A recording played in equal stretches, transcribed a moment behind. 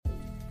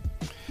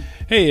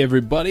Hey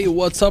everybody,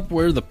 what's up?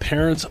 We're the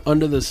Parents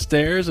Under the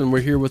Stairs, and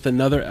we're here with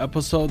another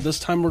episode. This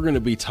time we're going to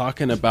be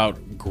talking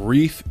about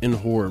grief in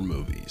horror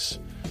movies,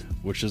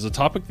 which is a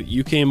topic that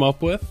you came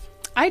up with.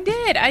 I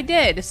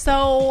did.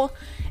 So,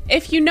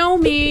 if you know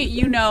me,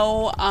 you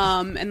know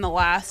in the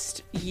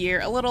last year,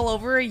 a little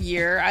over a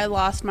year, I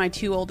lost my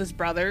two oldest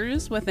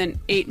brothers within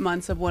 8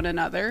 months of one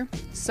another.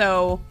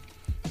 So,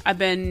 I've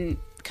been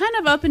kind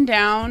of up and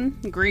down,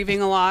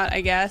 grieving a lot,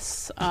 I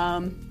guess.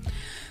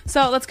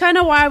 So that's kind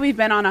of why we've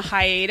been on a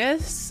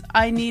hiatus.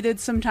 I needed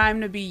some time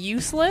to be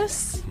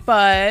useless,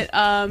 but,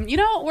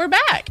 we're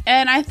back.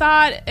 And I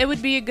thought it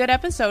would be a good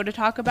episode to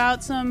talk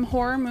about some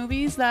horror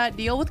movies that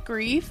deal with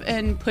grief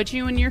and put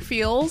you in your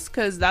feels,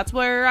 because that's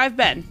where I've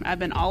been. I've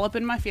been all up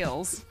in my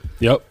feels.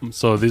 Yep.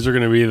 So these are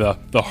going to be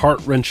the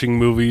heart-wrenching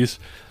movies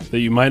that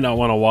you might not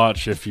want to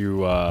watch if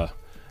you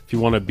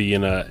want to be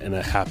in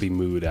a happy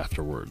mood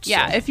afterwards.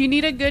 Yeah, so. If you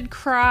need a good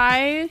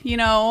cry,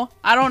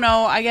 I don't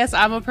know. I guess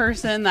I'm a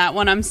person that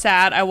when I'm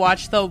sad, I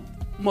watch the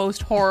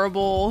most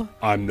horrible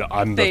I'm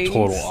things. The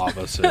total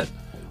opposite.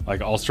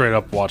 Like, I'll straight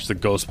up watch the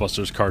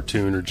Ghostbusters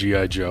cartoon or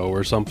G.I. Joe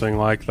or something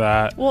like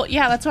that. Well,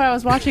 yeah, that's why I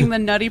was watching The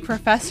Nutty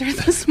Professor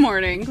this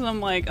morning. Because I'm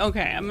like,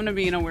 okay, I'm going to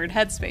be in a weird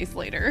headspace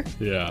later.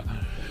 Yeah.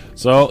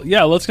 So,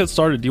 yeah, let's get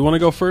started. Do you want to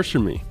go first or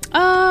me?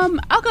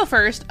 I'll go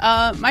first.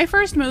 My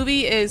first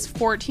movie is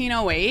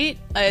 1408.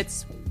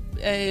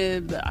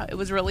 It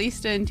was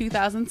released in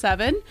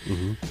 2007,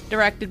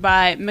 directed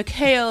by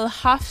Mikael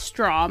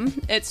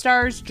Hofstrom. It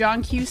stars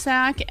John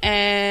Cusack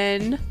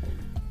and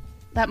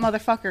that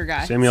motherfucker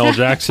guy. Samuel L.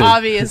 Jackson.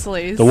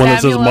 Obviously. The one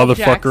that says Samuel L.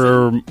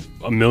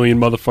 motherfucker a million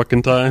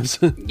motherfucking times.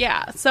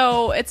 Yeah,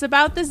 so it's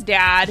about this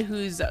dad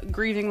who's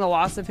grieving the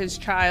loss of his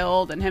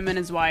child, and him and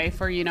his wife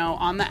are,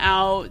 on the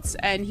outs,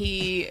 and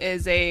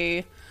he's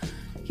a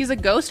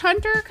ghost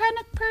hunter kind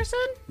of person.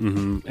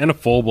 Mm-hmm. And a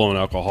full-blown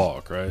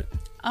alcoholic, right?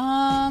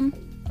 Or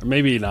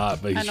maybe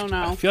not, but I don't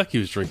know. I feel like he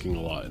was drinking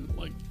a lot.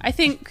 I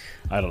think...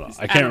 I don't know.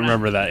 I can't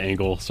remember that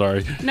angle.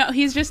 Sorry. No,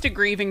 he's just a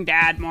grieving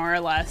dad, more or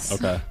less.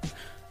 Okay.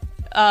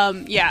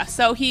 Yeah,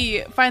 so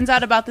he finds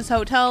out about this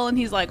hotel, and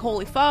he's like,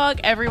 holy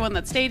fuck, everyone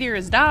that stayed here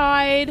has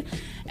died.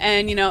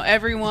 And,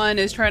 everyone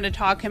is trying to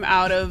talk him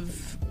out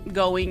of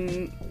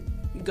going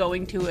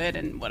to it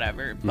and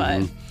whatever.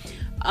 But,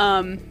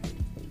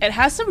 it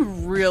has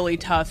some really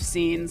tough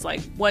scenes.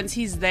 Like, once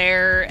he's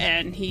there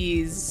and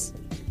he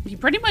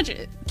pretty much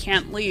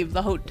can't leave.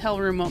 The hotel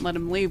room won't let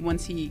him leave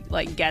once he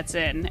gets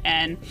in.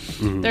 And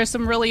there's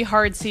some really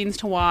hard scenes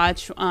to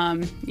watch.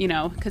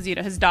 Because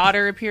his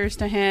daughter appears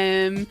to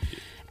him,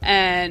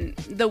 and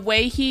the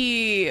way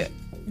he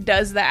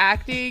does the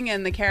acting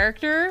and the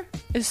character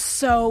is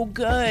so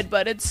good,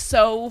 but it's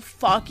so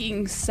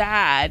fucking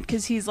sad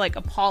because he's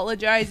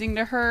apologizing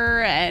to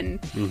her and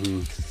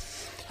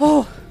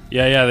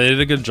Yeah, they did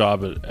a good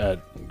job at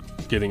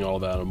getting all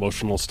that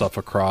emotional stuff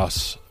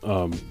across,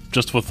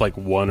 just with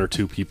one or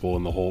two people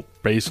in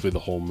basically the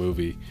whole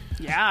movie.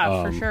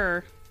 Yeah, for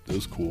sure. It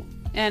was cool.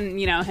 And,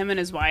 him and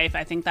his wife,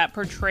 I think that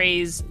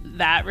portrays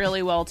that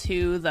really well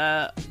too.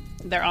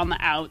 They're on the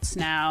outs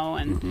now,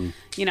 and,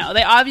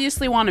 they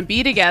obviously want to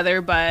be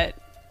together, but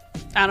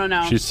I don't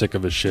know. She's sick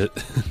of his shit.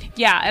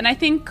 Yeah, and I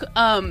think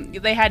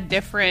they had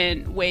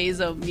different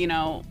ways of,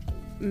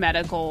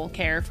 medical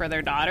care for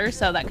their daughter,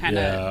 so that kind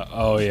of... Yeah,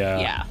 oh yeah.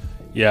 Yeah.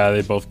 Yeah,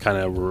 they both kind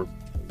of were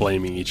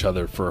blaming each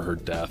other for her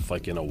death,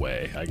 in a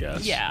way, I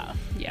guess. Yeah.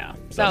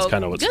 That's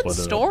kind of what split it up.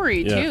 Good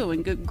story, too,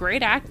 and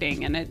great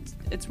acting, and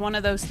it's one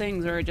of those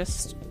things where it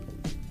just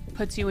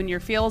puts you in your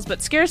feels,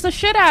 but scares the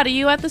shit out of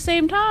you at the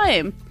same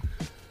time.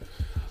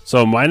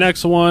 So my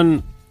next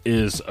one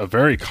is a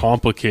very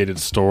complicated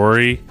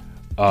story,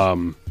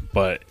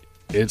 but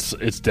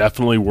it's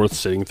definitely worth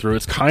sitting through.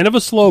 It's kind of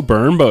a slow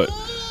burn, but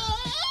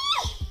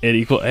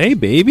hey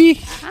baby,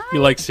 he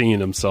likes singing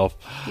himself.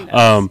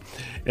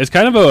 It's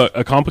kind of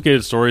a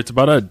complicated story. It's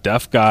about a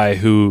deaf guy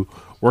who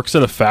works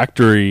at a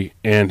factory,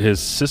 and his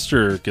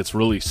sister gets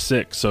really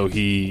sick, so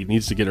he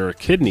needs to get her a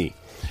kidney.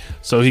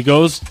 So he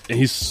goes, and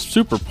he's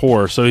super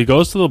poor, so he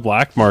goes to the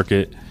black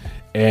market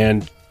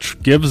and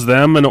gives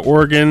them an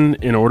organ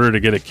in order to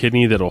get a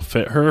kidney that'll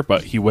fit her,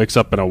 but he wakes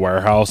up in a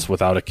warehouse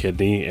without a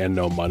kidney and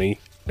no money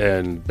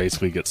and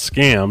basically gets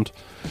scammed.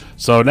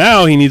 So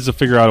now he needs to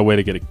figure out a way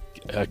to get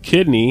a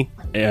kidney,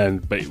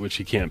 which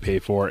he can't pay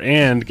for,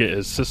 and get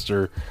his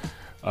sister.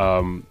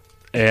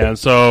 And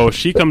so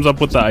she comes up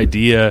with the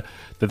idea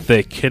that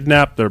they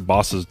kidnap their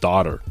boss's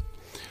daughter.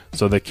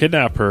 So they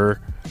kidnap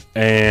her,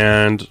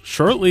 and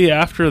shortly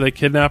after they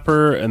kidnap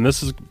her, and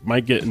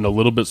might get in a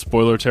little bit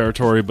spoiler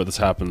territory, but this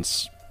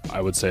happens,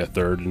 I would say, a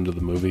third into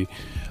the movie.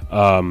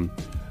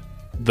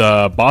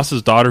 The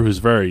boss's daughter, who's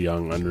very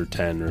young, under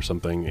 10 or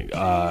something,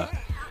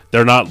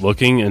 they're not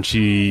looking, and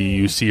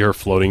you see her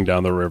floating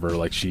down the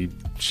river. She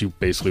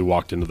basically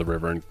walked into the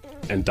river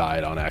and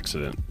died on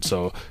accident.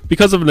 So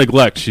because of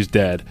neglect, she's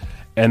dead.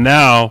 And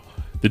now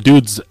the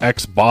dude's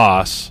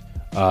ex-boss,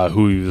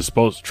 who he was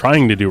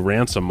trying to do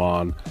ransom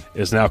on,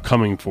 is now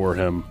coming for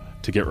him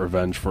to get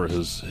revenge for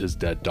his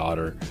dead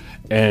daughter.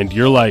 And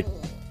you're like,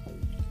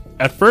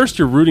 at first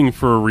you're rooting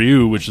for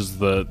Ryu, which is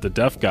the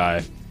deaf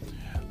guy.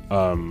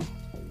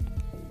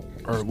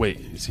 Or wait,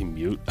 is he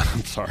mute?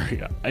 I'm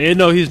sorry.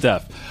 No, he's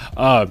deaf.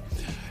 But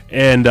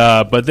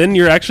then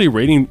you're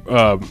actually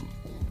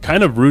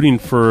kind of rooting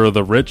for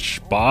the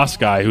rich boss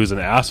guy who's an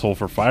asshole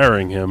for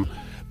firing him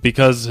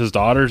because his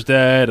daughter's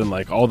dead and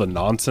like all the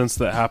nonsense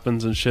that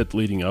happens and shit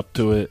leading up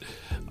to it.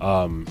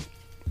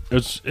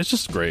 It's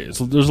just great.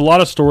 There's a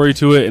lot of story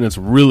to it, and it's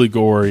really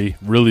gory,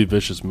 really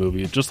vicious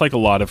movie. Just like a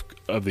lot of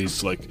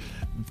these like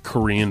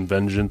Korean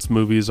vengeance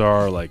movies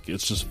are. Like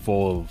it's just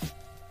full of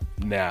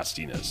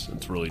nastiness.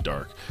 It's really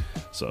dark.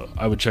 So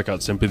I would check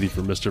out Sympathy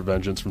for Mr.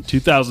 Vengeance from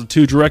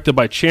 2002, directed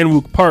by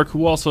Chan-wook Park,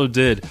 who also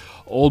did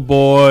Old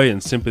Boy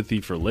and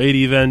Sympathy for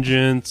Lady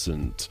Vengeance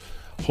and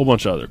a whole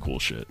bunch of other cool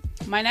shit.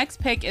 My next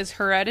pick is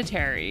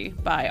Hereditary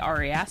by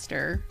Ari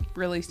Aster,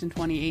 released in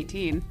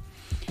 2018.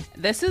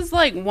 This is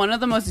like one of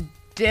the most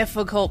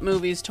difficult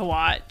movies to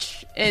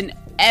watch in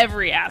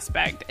every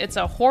aspect. It's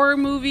a horror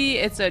movie,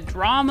 it's a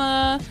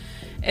drama,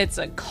 it's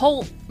a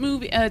cult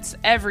movie, it's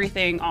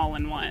everything all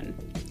in one.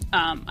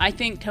 I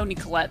think Toni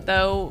Collette,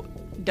 though,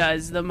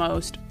 does the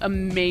most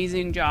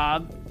amazing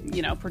job,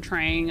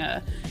 portraying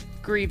a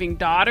grieving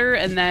daughter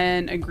and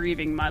then a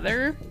grieving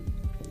mother,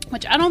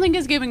 which I don't think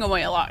is giving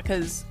away a lot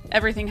because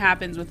everything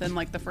happens within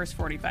like the first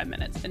 45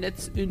 minutes and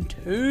it's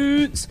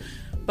intense.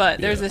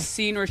 But there's a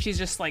scene where she's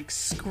just like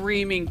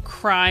screaming,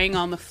 crying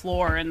on the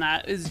floor, and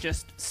that is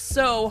just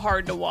so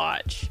hard to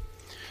watch.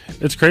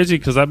 It's crazy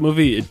because that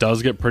movie, it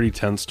does get pretty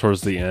tense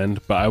towards the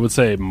end, but I would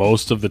say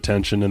most of the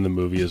tension in the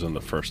movie is in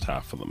the first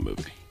half of the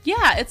movie.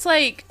 Yeah, it's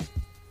like,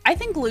 I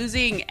think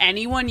losing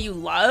anyone you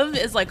love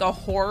is like a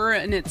horror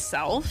in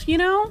itself,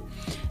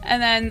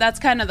 And then that's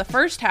kind of the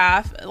first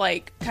half,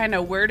 like, kind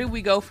of where do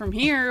we go from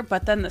here?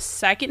 But then the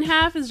second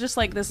half is just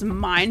like this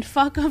mind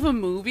fuck of a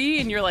movie,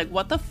 and you're like,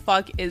 what the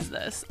fuck is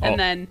this? And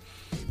then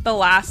the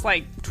last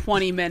like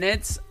 20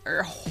 minutes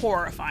are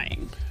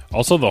horrifying.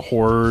 Also, the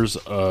horrors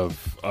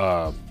of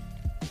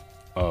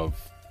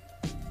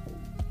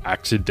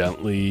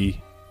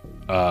accidentally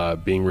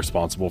being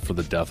responsible for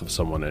the death of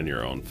someone in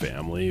your own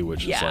family,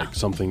 which is like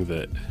something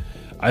that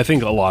I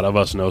think a lot of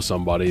us know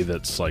somebody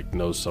that's like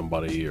knows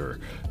somebody or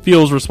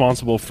feels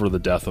responsible for the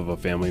death of a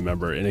family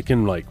member, and it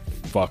can like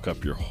fuck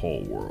up your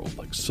whole world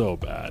like so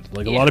bad.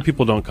 Like a lot of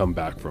people don't come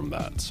back from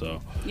that.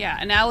 So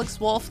and Alex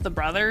Wolff, the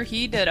brother,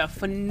 he did a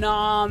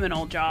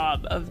phenomenal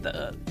job of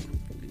the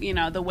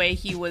way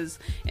he was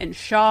in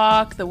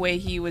shock, the way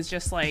he was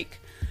just like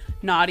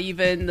not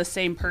even the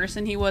same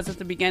person he was at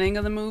the beginning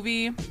of the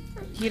movie.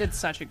 He did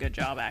such a good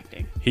job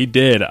acting. He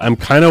did. I'm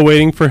kind of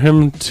waiting for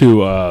him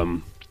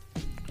to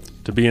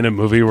be in a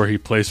movie where he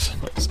plays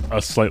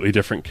a slightly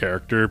different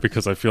character,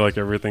 because I feel like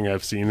everything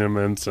I've seen him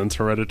in since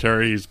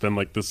Hereditary, he's been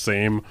like the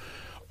same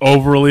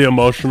overly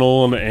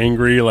emotional and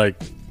angry like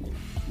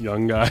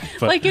young guy.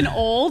 But, like an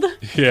old?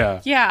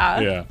 Yeah.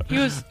 He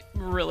was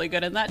really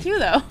good in that too,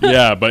 though.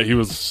 Yeah, but he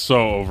was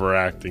so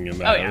overacting in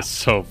that. It was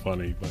so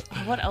funny. But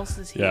what else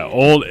is he?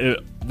 Old.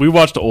 We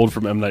watched Old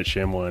from M. Night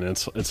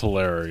Shyamalan. It's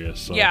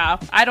hilarious. So. Yeah,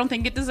 I don't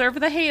think it deserved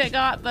the hate it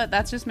got, but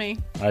that's just me.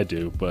 I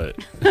do, but.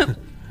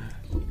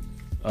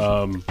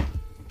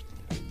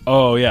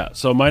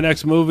 So my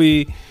next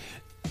movie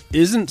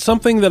isn't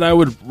something that I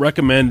would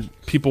recommend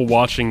people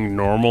watching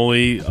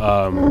normally,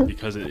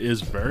 because it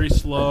is very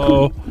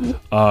slow.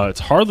 It's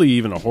hardly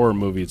even a horror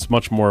movie. It's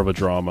much more of a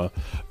drama,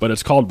 but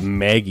it's called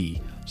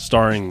Maggie,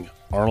 starring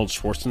Arnold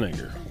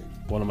Schwarzenegger,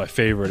 one of my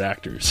favorite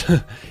actors,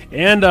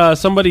 and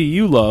somebody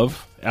you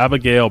love,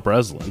 Abigail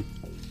Breslin.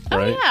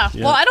 Right? Oh,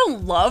 yeah. Well, I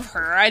don't love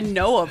her. I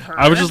know of her.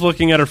 I was just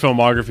looking at her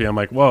filmography. I'm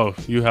like, whoa,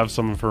 you have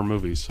some of her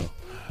movies. So,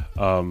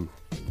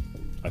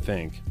 I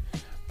think.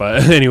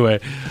 But anyway,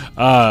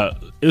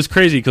 it was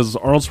crazy because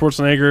Arnold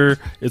Schwarzenegger,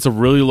 it's a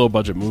really low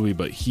budget movie,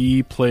 but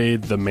he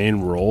played the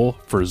main role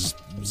for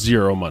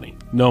zero money.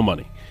 No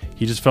money.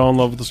 He just fell in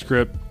love with the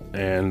script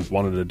and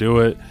wanted to do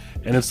it.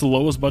 And it's the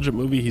lowest budget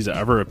movie he's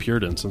ever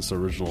appeared in since the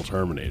original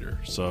Terminator.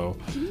 So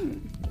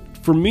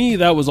for me,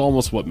 that was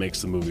almost what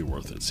makes the movie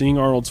worth it. Seeing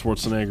Arnold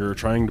Schwarzenegger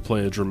trying to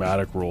play a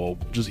dramatic role.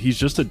 He's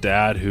just a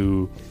dad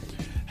who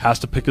has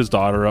to pick his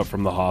daughter up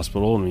from the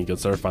hospital, and when he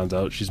gets there, finds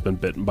out she's been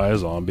bitten by a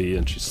zombie,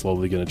 and she's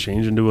slowly going to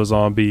change into a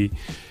zombie.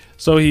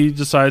 So he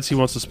decides he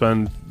wants to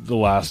spend the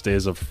last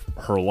days of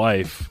her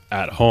life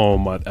at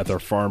home at their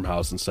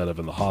farmhouse instead of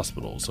in the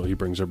hospital. So he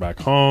brings her back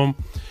home.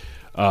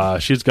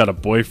 She's got a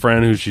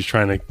boyfriend who she's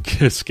trying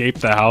to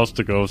escape the house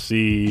to go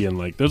see, and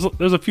like there's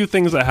a few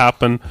things that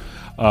happen.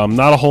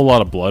 Not a whole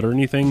lot of blood or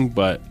anything,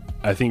 but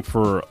I think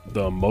for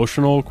the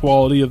emotional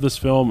quality of this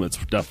film, it's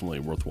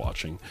definitely worth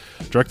watching.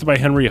 Directed by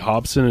Henry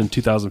Hobson in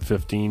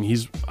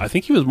 2015. I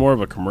think he was more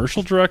of a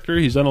commercial director.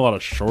 He's done a lot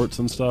of shorts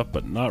and stuff,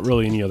 but not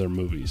really any other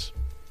movies.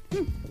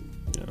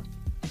 Yeah.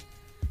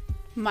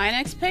 My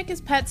next pick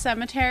is Pet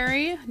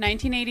Sematary,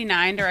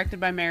 1989, directed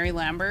by Mary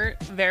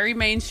Lambert. Very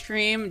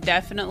mainstream,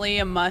 definitely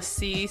a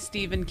must-see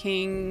Stephen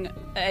King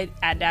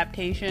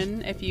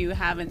adaptation if you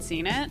haven't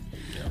seen it.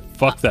 Yeah.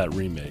 Fuck that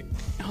remake.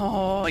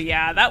 Oh,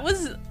 yeah, that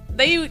was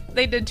they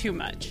did too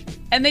much.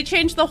 And they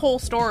changed the whole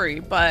story,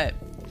 but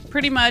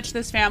pretty much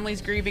this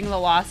family's grieving the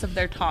loss of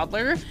their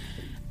toddler.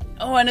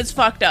 Oh, and it's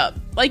fucked up.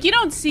 Like, you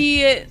don't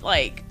see it,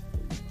 like,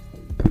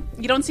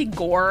 you don't see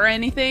gore or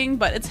anything,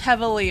 but it's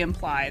heavily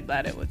implied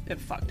that it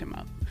fucked him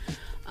up.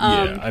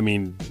 Yeah, I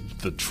mean,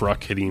 the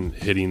truck hitting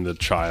the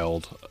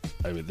child.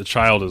 I mean, the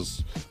child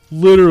is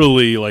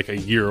literally like a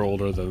year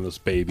older than this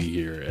baby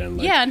here, and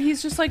like, yeah, and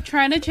he's just like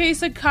trying to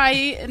chase a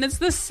kite, and it's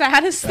the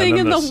saddest thing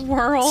in the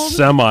world.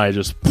 Semi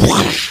just,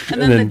 and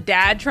then the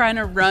dad trying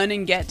to run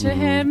and get to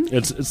him.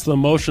 It's the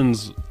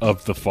emotions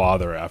of the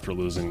father after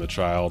losing the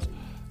child.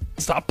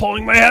 Stop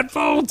pulling my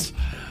headphones.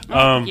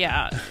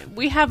 Yeah,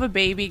 we have a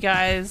baby,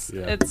 guys.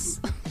 Yeah. It's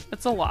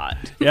a lot.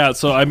 Yeah,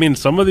 so I mean,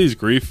 some of these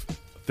grief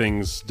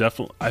things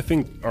definitely, I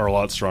think, are a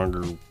lot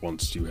stronger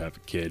once you have a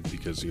kid,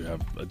 because you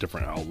have a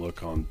different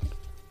outlook on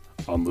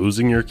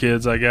losing your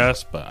kids, I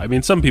guess. But I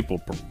mean, some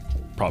people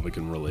probably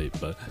can relate.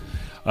 But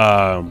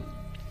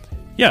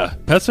yeah,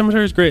 Pet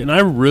Sematary is great, and I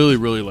really,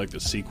 really like the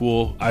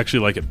sequel. I actually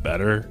like it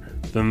better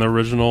than the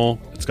original.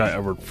 It's got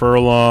Edward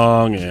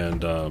Furlong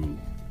and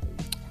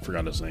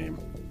forgot his name,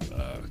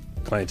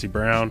 Clancy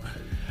Brown,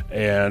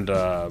 and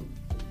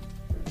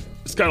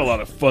it's got a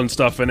lot of fun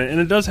stuff in it, and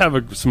it does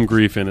have some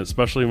grief in it,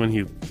 especially when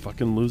he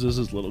fucking loses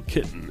his little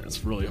kitten.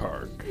 It's really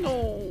hard.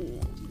 Oh,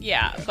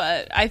 yeah,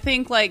 but I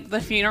think like the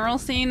funeral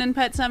scene in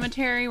Pet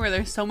Sematary, where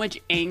there's so much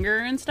anger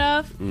and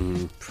stuff,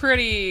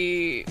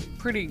 pretty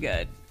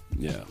good.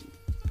 Yeah,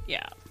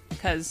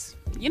 because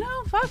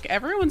fuck,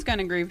 everyone's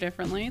gonna grieve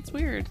differently. It's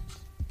weird.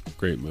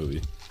 Great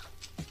movie.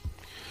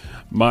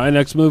 My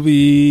next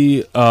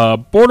movie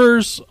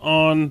borders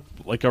on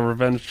like a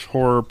revenge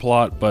horror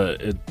plot,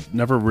 but it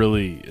never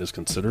really is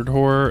considered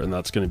horror, and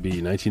that's going to be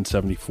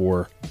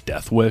 1974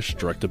 Death Wish,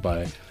 directed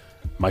by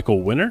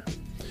Michael Winner.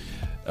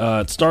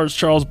 It stars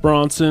Charles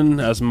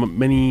Bronson. As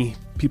many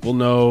people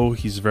know,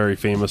 he's very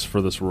famous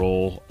for this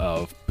role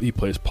he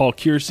plays Paul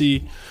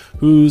Kersey,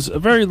 who's a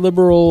very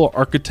liberal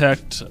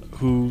architect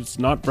who's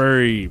not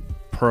very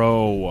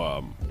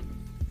pro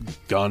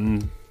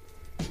gun,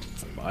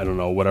 I don't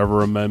know,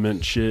 whatever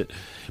amendment shit.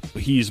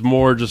 He's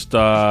more just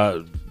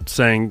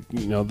saying,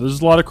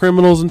 there's a lot of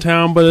criminals in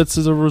town, but it's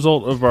as a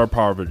result of our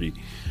poverty.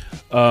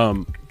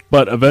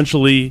 But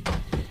eventually,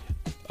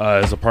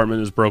 his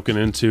apartment is broken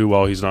into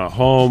while he's not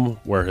home,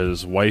 where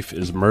his wife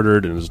is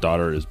murdered and his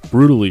daughter is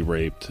brutally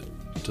raped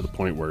to the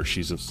point where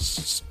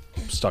she's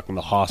stuck in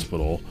the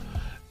hospital.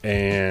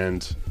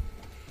 And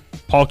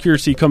Paul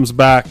Kersey comes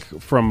back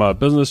from a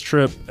business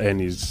trip, and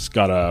he's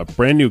got a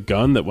brand new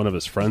gun that one of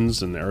his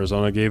friends in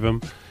Arizona gave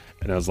him,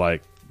 and I was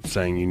like,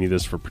 saying, you need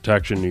this for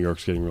protection, New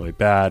York's getting really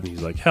bad. And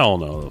he's like, hell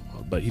no.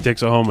 But he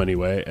takes it home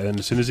anyway, and then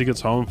as soon as he gets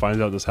home and finds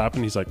out this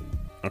happened, he's like,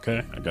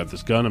 okay, I got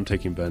this gun, I'm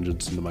taking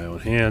vengeance into my own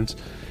hands.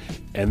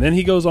 And then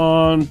he goes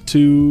on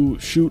to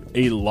shoot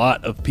a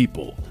lot of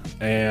people,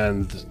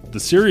 and the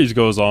series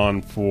goes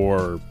on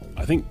for,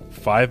 I think,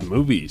 5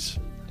 movies,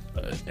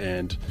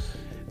 and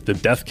the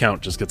death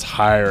count just gets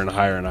higher and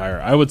higher and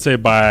higher. I would say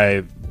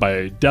by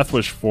Death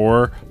Wish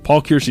 4,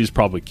 Paul Kersey's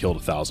probably killed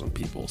 1,000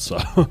 people. So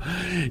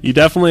you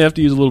definitely have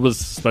to use a little bit of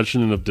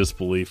suspension of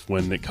disbelief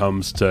when it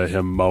comes to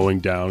him mowing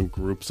down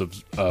groups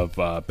of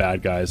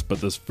bad guys.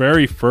 But this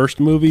very first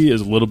movie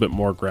is a little bit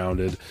more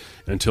grounded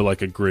into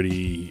like a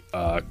gritty,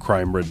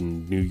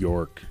 crime-ridden New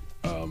York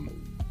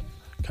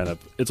kind of.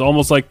 It's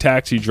almost like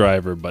Taxi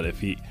Driver, but if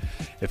he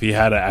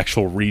had an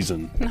actual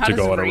reason to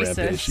go on a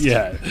rampage.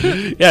 Yeah,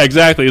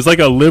 exactly. It's like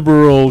a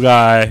liberal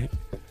guy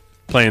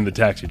playing the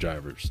taxi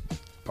driver's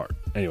part.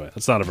 Anyway,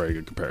 that's not a very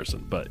good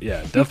comparison, but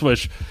yeah, Death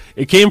Wish,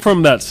 it came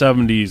from that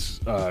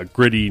 70s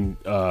gritty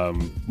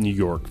New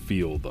York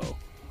feel, though,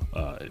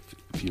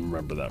 if you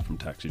remember that from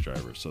Taxi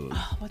Driver. So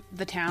what,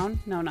 The Town?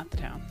 No, not The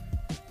Town.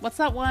 What's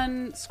that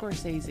one?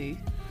 Scorsese.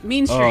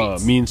 Mean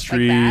Streets. Mean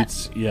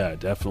Streets. Like, yeah,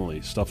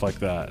 definitely. Stuff like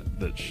that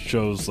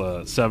shows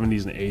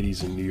 70s and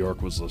 80s in New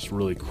York was this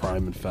really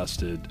crime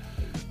infested.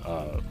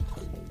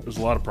 There's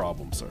a lot of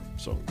problems there.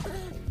 So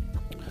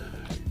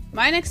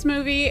my next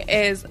movie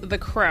is The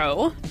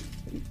Crow,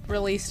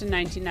 released in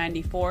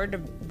 1994,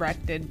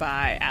 directed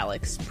by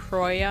Alex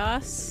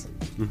Proyas.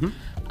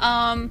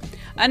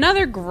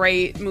 Another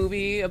great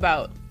movie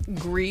about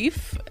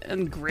grief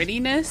and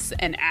grittiness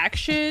and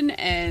action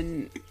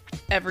and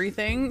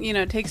everything.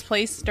 It takes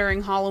place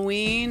during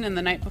Halloween and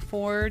the night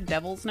before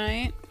Devil's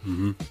Night.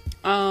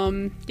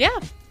 Yeah,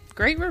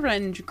 great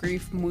revenge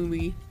grief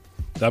movie.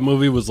 That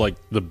movie was like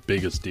the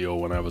biggest deal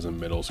when I was in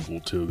middle school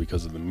too,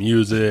 because of the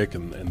music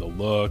and the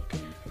look.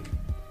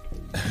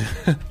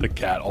 The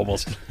cat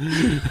almost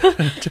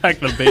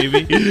attacked the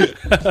baby.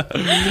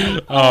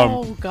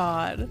 Oh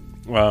God.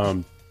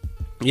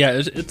 Yeah,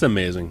 it's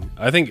amazing.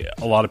 I think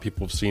a lot of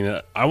people have seen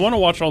it. I want to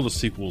watch all the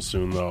sequels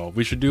soon, though.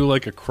 We should do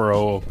like a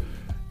Crow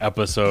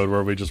episode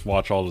where we just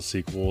watch all the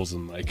sequels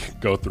and like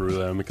go through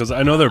them, because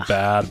I know they're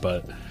bad,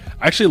 but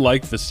I actually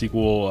like the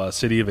sequel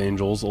City of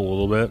Angels a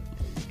little bit,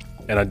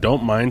 and I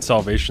don't mind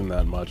Salvation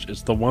that much.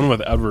 It's the one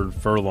with Edward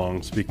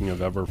Furlong. Speaking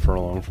of Edward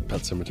Furlong from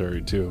Pet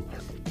Sematary 2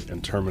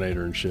 and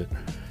Terminator and shit,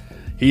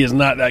 he is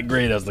not that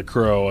great as the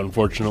Crow,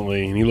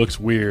 unfortunately, and he looks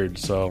weird.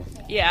 So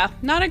Yeah,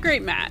 not a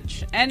great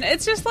match. And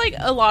it's just like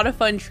a lot of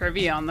fun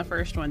trivia on the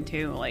first one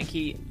too. Like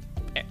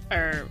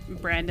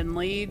Brandon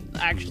Lee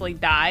actually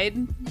died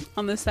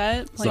on the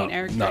set playing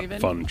Eric not Draven.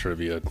 fun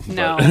trivia.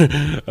 No.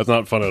 That's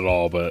not fun at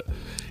all. But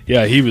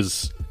yeah, he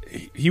was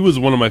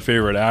one of my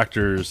favorite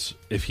actors.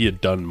 If he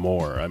had done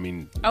more, I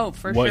mean,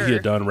 For what sure. he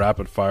had done,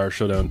 Rapid Fire,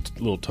 Showdown,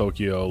 Little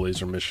Tokyo,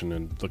 Laser Mission,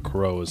 and The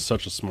Crow is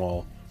such a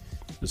small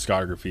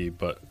discography,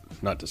 but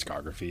not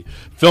discography,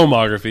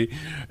 filmography,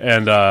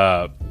 and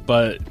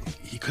but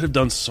he could have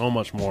done so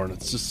much more, and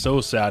it's just so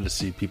sad to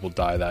see people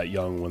die that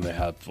young when they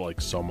had like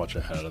so much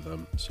ahead of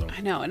them. So I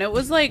know, and it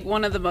was like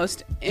one of the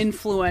most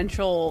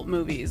influential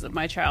movies of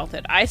my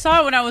childhood. I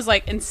saw it when I was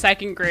like in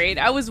second grade.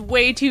 I was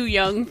way too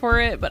young for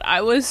it, but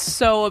I was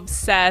so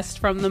obsessed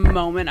from the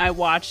moment I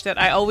watched it.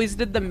 I always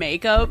did the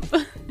makeup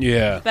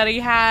yeah, that he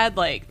had.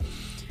 Like,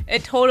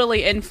 it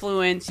totally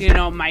influenced, you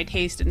know, my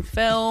taste in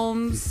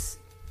films.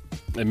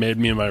 it made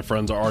me and my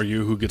friends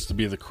argue who gets to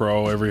be the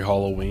Crow every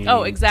Halloween.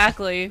 Oh,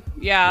 exactly.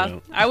 Yeah. Yeah.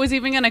 I was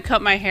even going to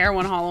cut my hair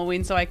one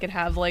Halloween so I could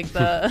have like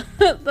the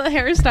the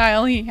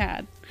hairstyle he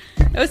had.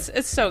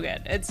 It's so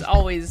good. It's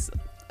always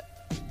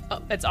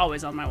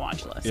on my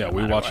watch list. Yeah, no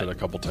we matter watch what. it a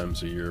couple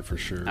times a year for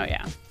sure. Oh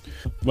yeah.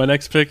 My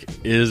next pick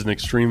is an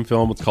extreme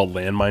film. It's called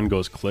Landmine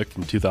Goes Click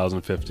from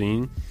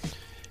 2015.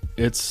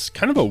 It's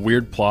kind of a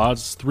weird plot.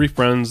 It's three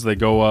friends. They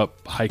go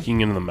up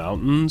hiking in the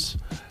mountains,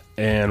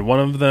 and one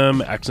of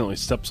them accidentally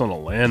steps on a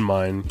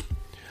landmine.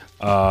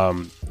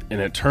 And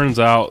it turns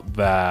out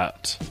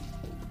that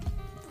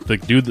the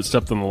dude that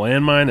stepped on the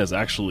landmine is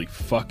actually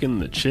fucking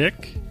the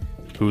chick,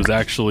 who's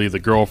actually the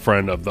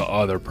girlfriend of the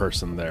other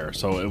person there.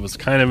 So it was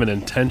kind of an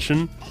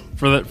intention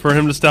for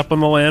him to step on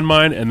the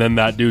landmine, and then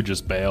that dude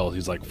just bailed.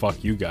 He's like,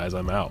 "Fuck you guys,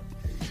 I'm out."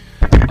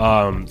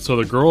 So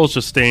the girl's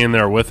just staying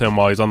there with him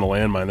while he's on the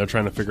landmine. They're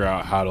trying to figure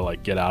out how to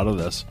like get out of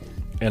this,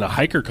 and a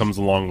hiker comes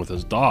along with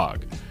his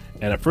dog.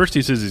 And at first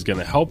he says he's going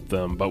to help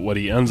them, but what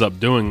he ends up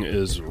doing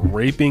is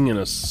raping and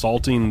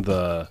assaulting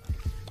the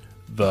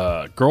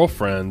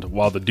girlfriend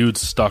while the dude's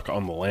stuck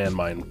on the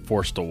landmine,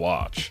 forced to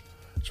watch.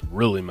 It's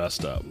really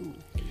messed up.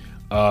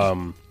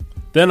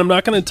 Then I'm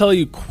not going to tell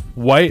you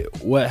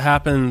quite what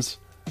happens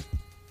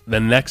the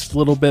next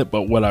little bit,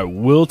 but what I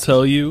will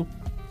tell you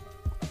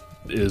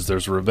is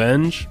there's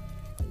revenge,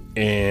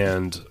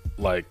 and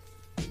like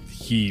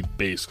he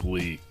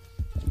basically,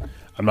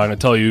 I'm not going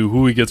to tell you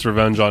who he gets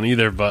revenge on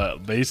either,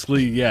 but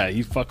basically, yeah,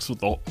 he fucks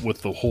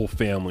with the whole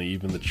family,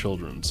 even the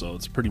children. So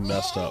it's pretty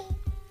messed up.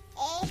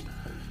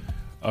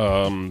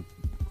 I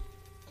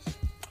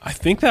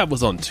think that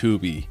was on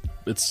Tubi.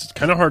 It's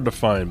kind of hard to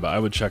find, but I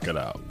would check it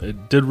out.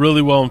 It did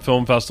really well in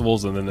film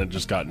festivals, and then it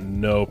just got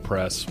no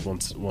press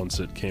once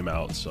it came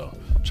out. So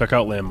check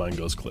out Landmine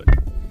Goes Click.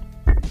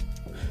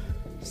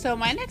 So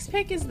my next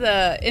pick is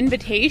The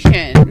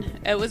Invitation.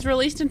 It was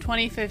released in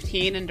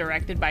 2015 and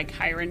directed by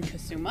Kyron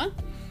Kasuma.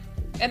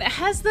 And it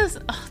has this,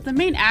 the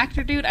main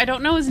actor dude, I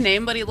don't know his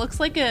name, but he looks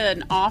like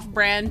an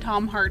off-brand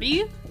Tom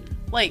Hardy.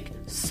 Like,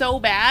 so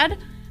bad.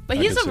 But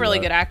he's a really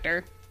good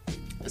actor.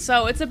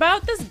 So it's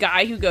about this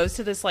guy who goes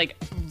to this,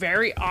 like,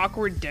 very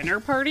awkward dinner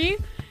party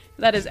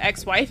that his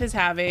ex-wife is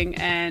having,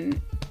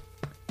 and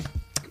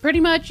pretty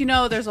much, you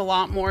know, there's a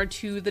lot more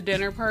to the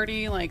dinner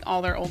party. Like,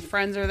 all their old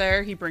friends are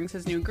there. He brings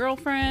his new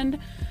girlfriend.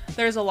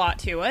 There's a lot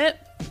to it.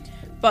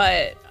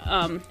 But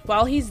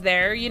while he's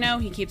there, you know,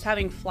 he keeps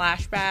having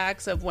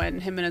flashbacks of when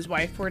him and his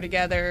wife were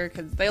together,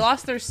 because they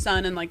lost their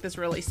son in, like, this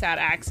really sad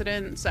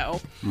accident.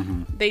 So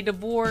they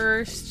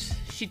divorced.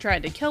 She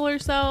tried to kill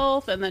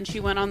herself, and then she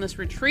went on this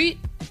retreat.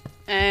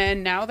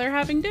 And now they're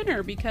having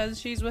dinner because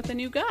she's with a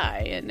new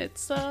guy, and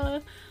it's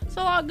a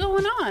lot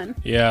going on.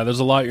 Yeah, there's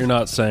a lot you're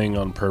not saying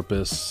on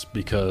purpose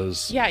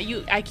because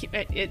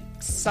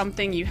it's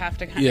something you have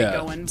to kind of go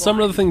in blind. Some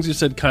of the things you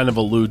said kind of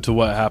allude to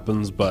what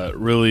happens, but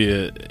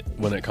really,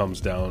 when it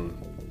comes down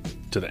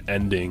to the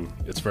ending,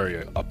 it's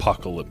very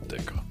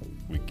apocalyptic.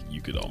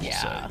 You could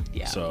almost say.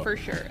 Yeah, so, for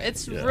sure.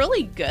 It's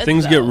really good.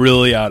 Things get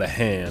really out of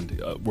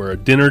hand, where a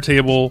dinner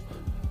table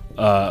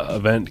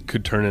event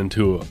could turn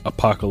into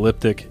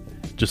apocalyptic.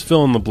 Just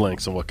fill in the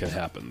blanks on what can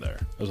happen there.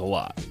 There's a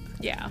lot.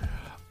 Yeah.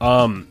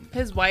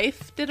 His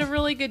wife did a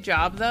really good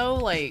job, though.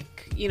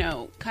 Like, you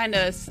know, kind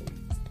of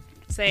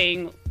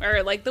saying,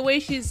 or like the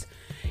way she's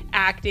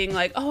acting,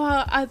 like,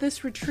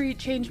 this retreat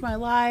changed my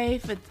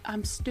life.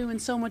 I'm doing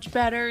so much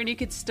better. And you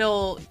could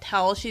still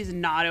tell she's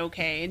not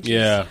okay. And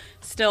she's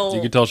still.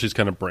 You could tell she's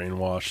kind of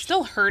brainwashed.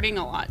 Still hurting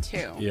a lot,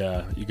 too.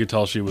 Yeah. You could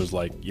tell she was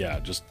like,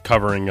 just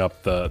covering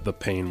up the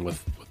pain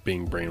with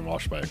being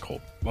brainwashed by a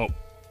cult. Oh.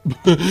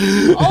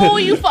 Oh,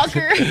 you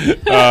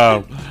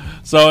fucker.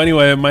 So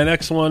anyway, my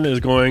next one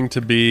is going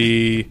to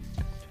be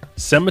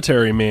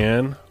Cemetery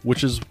Man,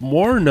 which is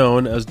more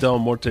known as Del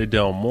Morte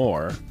del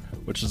More,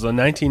 which is a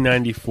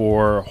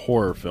 1994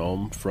 horror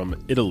film from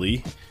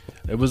Italy.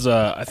 It was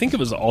I think it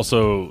was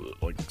also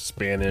like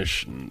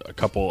Spanish and a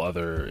couple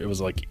other, it was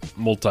like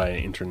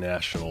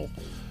multi-international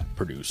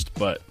produced,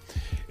 but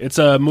it's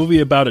a movie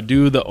about a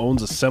dude that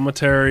owns a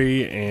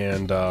cemetery,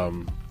 and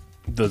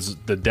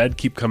the dead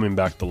keep coming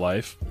back to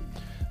life.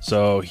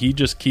 So he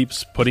just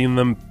keeps putting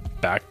them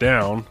back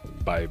down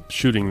by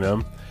shooting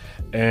them.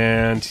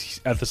 And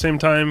at the same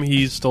time,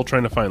 he's still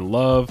trying to find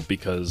love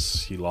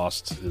because he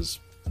lost his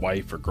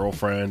wife or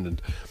girlfriend.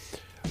 And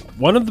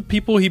one of the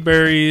people he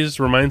buries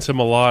reminds him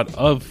a lot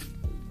of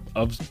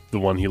the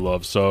one he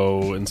loves.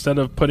 So instead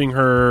of putting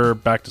her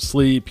back to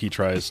sleep, he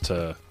tries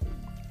to,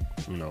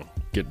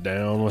 get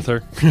down with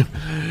her.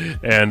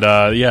 And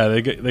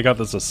they got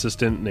this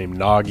assistant named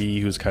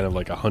Nagi, who's kind of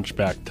like a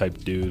hunchback type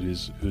dude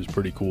who's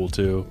pretty cool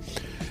too.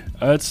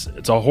 It's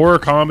a horror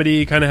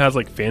comedy, kind of has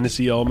like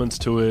fantasy elements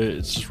to it.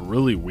 It's just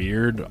really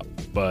weird,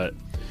 but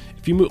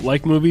if you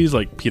like movies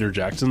like Peter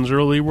Jackson's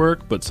early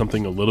work, but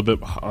something a little bit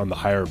on the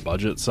higher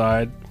budget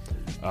side,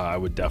 I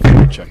would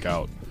definitely check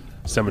out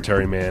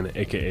Cemetery Man,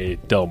 aka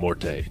Del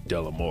Morte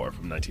Del Amor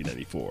from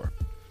 1994.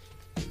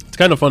 It's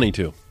kind of funny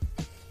too.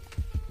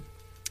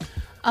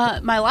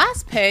 My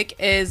last pick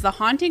is The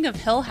Haunting of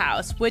Hill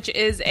House, which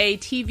is a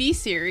TV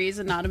series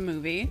and not a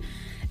movie.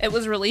 It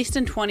was released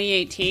in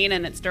 2018,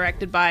 and it's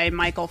directed by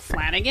Michael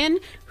Flanagan,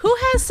 who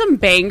has some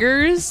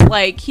bangers.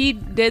 Like, he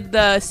did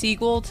the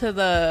sequel to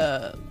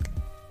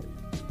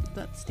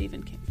that's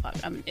Stephen King. Fuck,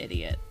 I'm an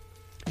idiot.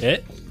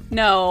 It?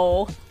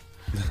 No.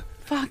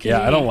 Fucking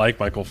yeah, I don't like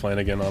Michael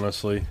Flanagan,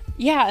 honestly.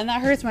 Yeah, and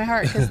that hurts my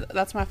heart, because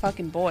that's my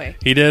fucking boy.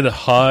 He did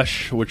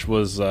Hush, which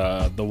was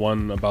the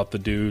one about the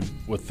dude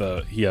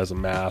he has a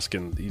mask,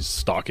 and he's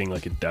stalking,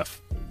 like, a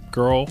deaf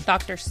girl.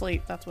 Dr.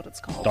 Sleep, that's what it's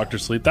called. Dr.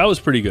 Sleep. That was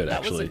pretty good,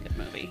 actually. That was a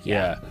good movie.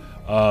 Yeah.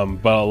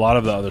 But a lot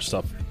of the other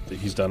stuff that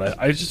he's done,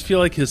 I just feel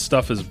like his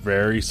stuff is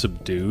very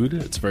subdued.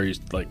 It's very,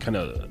 like, kind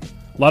of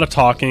a lot of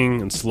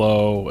talking and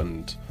slow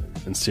and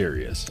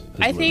serious.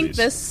 I think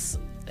this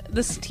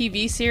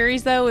TV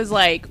series, though, is,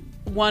 like,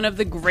 one of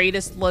the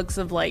greatest looks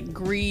of, like,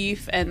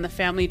 grief and the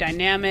family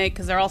dynamic,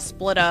 because they're all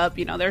split up.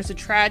 There's a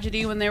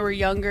tragedy when they were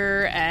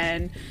younger,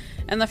 and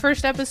in the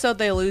first episode,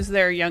 they lose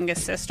their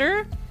youngest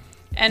sister.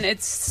 And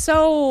it's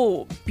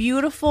so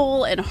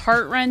beautiful and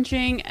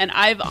heart-wrenching. And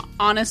I've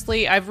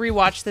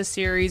rewatched this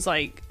series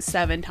like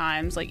 7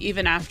 times. Like,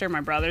 even after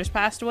my brothers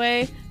passed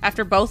away.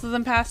 After both of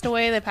them passed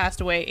away, they passed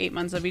away 8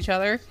 months of each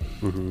other.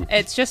 Mm-hmm.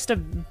 It's just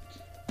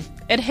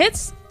it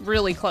hits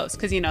really close.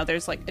 Because,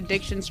 there's like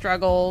addiction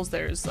struggles.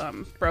 There's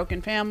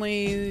broken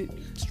family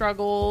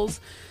struggles.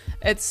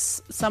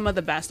 It's some of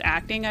the best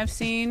acting I've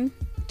seen,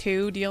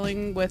 too.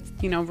 Dealing with,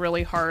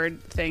 really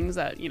hard things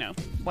that,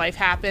 life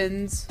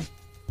happens.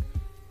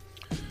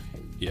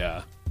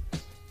 Yeah,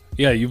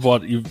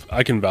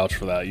 I can vouch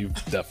for that. You've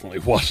definitely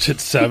watched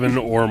it 7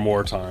 or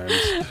more times.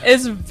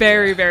 It's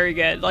very, very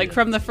good. Like,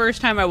 from the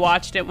first time I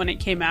watched it when it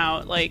came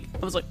out, like,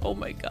 I was like, oh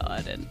my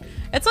god. And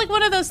it's like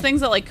one of those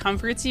things that, like,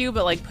 comforts you,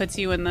 but, like, puts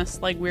you in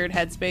this, like, weird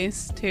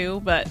headspace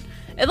too. But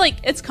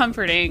it's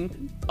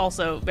comforting,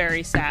 also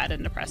very sad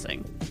and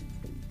depressing.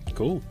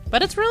 Cool.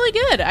 But it's really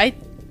good.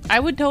 I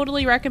would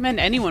totally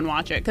recommend anyone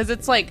watch it, because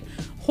it's like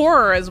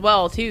horror as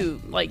well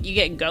too. Like, you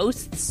get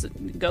ghost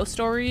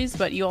stories,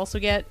 but you also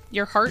get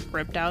your heart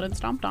ripped out and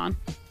stomped on.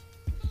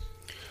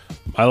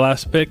 My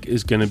last pick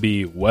is going to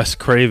be Wes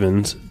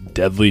Craven's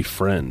Deadly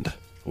Friend,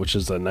 which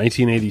is a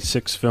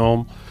 1986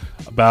 film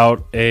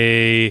about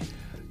a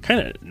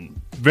kind of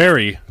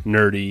very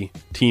nerdy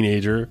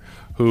teenager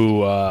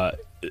who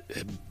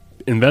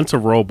invents a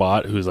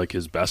robot who's like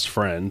his best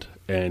friend,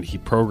 and he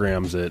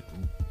programs it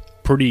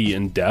pretty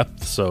in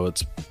depth, so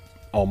it's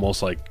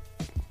almost like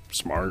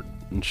smart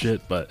and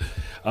shit. But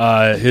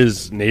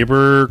his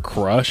neighbor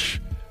crush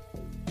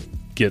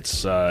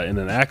gets in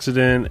an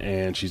accident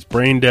and she's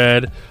brain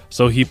dead,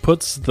 so he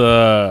puts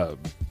the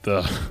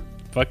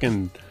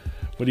fucking,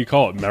 what do you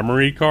call it,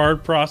 memory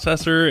card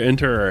processor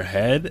into her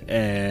head,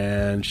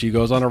 and she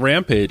goes on a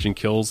rampage and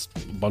kills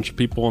a bunch of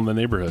people in the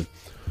neighborhood.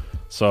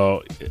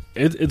 So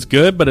it's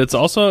good, but it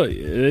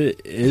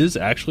is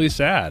actually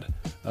sad,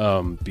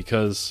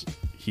 because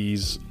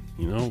he's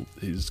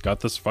got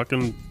this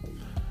fucking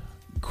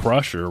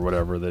crush or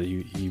whatever that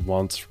he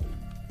wants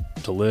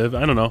to live.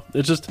 I don't know.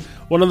 It's just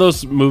one of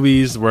those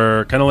movies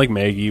where, kind of like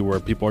Maggie, where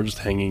people are just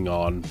hanging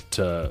on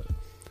to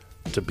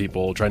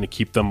people, trying to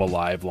keep them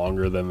alive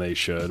longer than they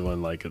should,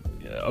 when, like,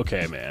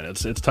 okay, man,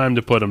 it's time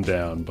to put them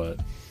down. But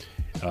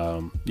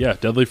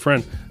Deadly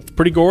Friend. It's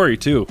pretty gory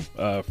too,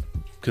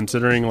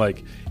 considering,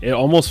 like, it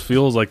almost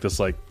feels like this,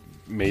 like,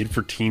 made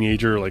for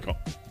teenager, like,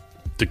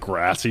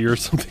 Degrassi or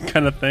something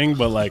kind of thing.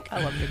 But, like,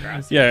 I love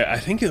Degrassi. Yeah, I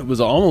think it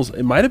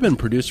might have been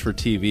produced for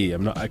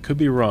TV. I could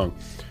be wrong,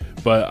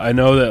 but I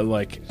know that,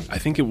 like, I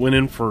think it went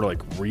in for, like,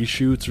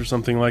 reshoots or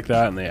something like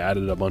that, and they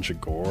added a bunch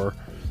of gore.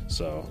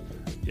 So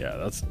yeah,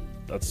 that's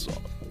a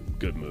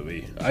good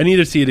movie. I need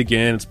to see it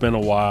again. It's been a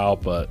while,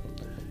 but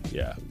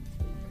yeah,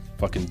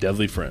 fucking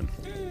Deadly Friend.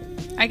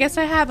 I guess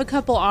I have a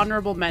couple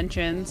honorable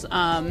mentions.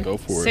 Go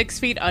for it. 6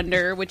 Feet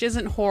Under, which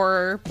isn't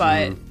horror,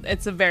 but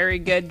it's a very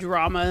good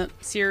drama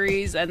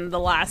series, and the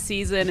last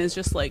season is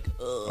just like,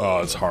 ugh. Oh,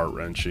 it's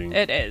heart-wrenching.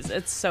 It is.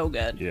 It's so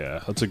good.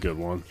 Yeah, that's a good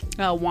one.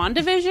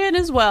 WandaVision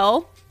as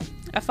well.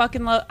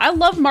 I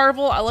love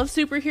Marvel. I love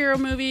superhero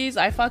movies.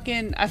 I fuck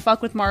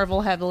with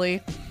Marvel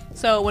heavily.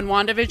 So when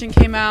WandaVision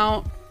came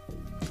out,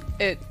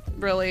 it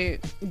really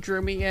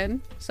drew me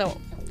in. So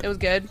it was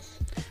good.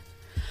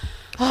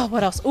 Oh,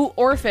 what else? Ooh,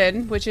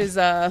 Orphan, which is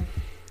Oh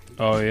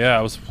yeah,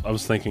 I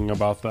was thinking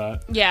about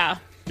that. yeah.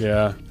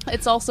 Yeah.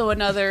 It's also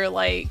another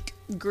like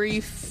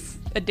grief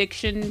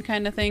addiction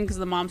kind of thing because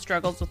the mom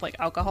struggles with like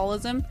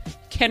alcoholism.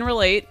 Can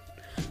relate.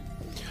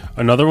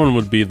 Another one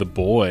would be The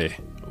Boy,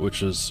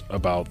 which is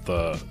about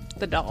the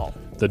doll.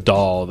 The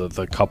doll that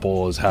the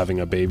couple is having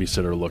a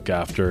babysitter look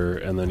after,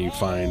 and then you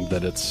find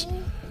that it's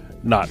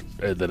not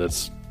that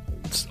it's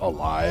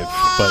alive,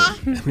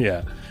 but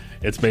yeah,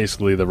 it's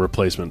basically the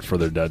replacement for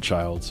their dead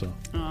child. So,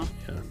 Oh,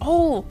 yeah.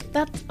 oh,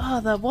 that's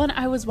the one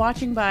I was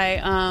watching by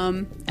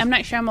M.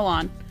 Night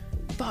Shyamalan.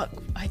 Fuck,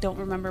 I don't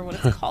remember what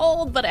it's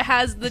called, but it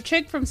has the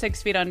chick from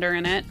 6 Feet Under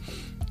in it,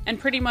 and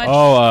pretty much.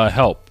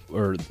 Help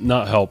or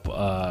not help?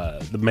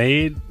 The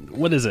maid.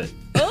 What is it?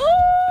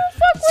 Oh,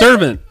 fuck!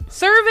 Servant.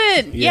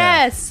 Servant.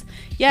 Yeah.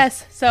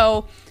 Yes.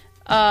 So,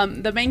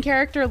 the main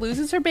character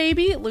loses her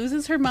baby,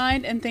 loses her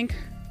mind, and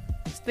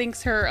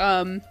thinks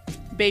her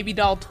baby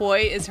doll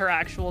toy is her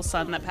actual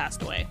son that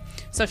passed away.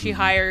 So she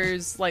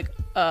hires like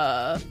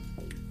not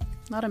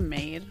a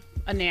maid,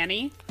 a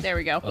nanny. There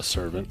we go. A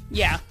servant.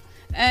 Yeah.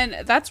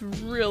 And that's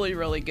really,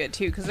 really good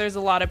too, because there's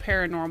a lot of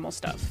paranormal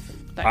stuff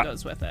that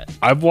goes with it.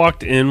 I've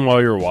walked in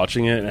while you're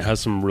watching it, and it has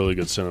some really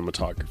good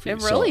cinematography.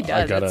 It really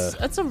so does.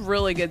 It's a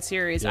really good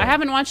series. Yeah. I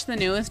haven't watched the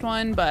newest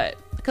one, but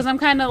because I'm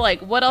kind of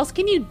like, what else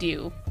can you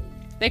do?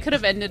 They could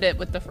have ended it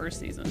with the first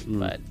season,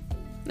 but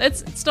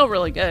it's still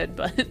really good.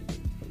 But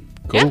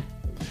Cool. yeah.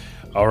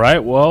 All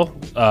right. Well,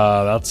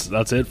 that's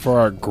it for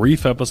our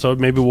grief episode.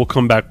 Maybe we'll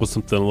come back with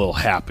something a little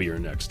happier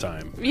next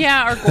time.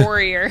 Yeah, or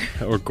gorier.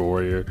 Or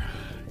gorier.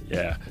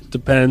 Yeah,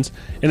 depends.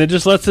 And it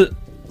just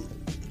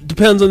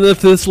depends on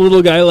if this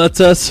little guy lets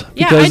us.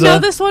 Yeah, I know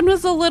this one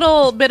was a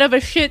little bit of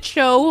a shit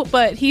show,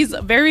 but he's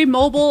very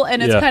mobile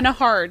and it's kind of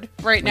hard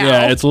right now.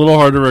 Yeah, it's a little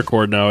hard to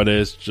record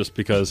nowadays just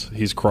because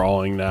he's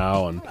crawling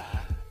now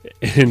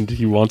and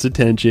he wants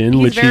attention.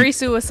 He's very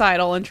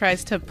suicidal and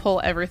tries to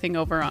pull everything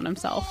over on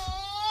himself.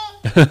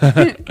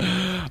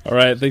 All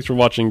right, thanks for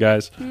watching,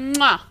 guys. Mwah.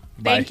 Bye.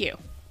 Thank you.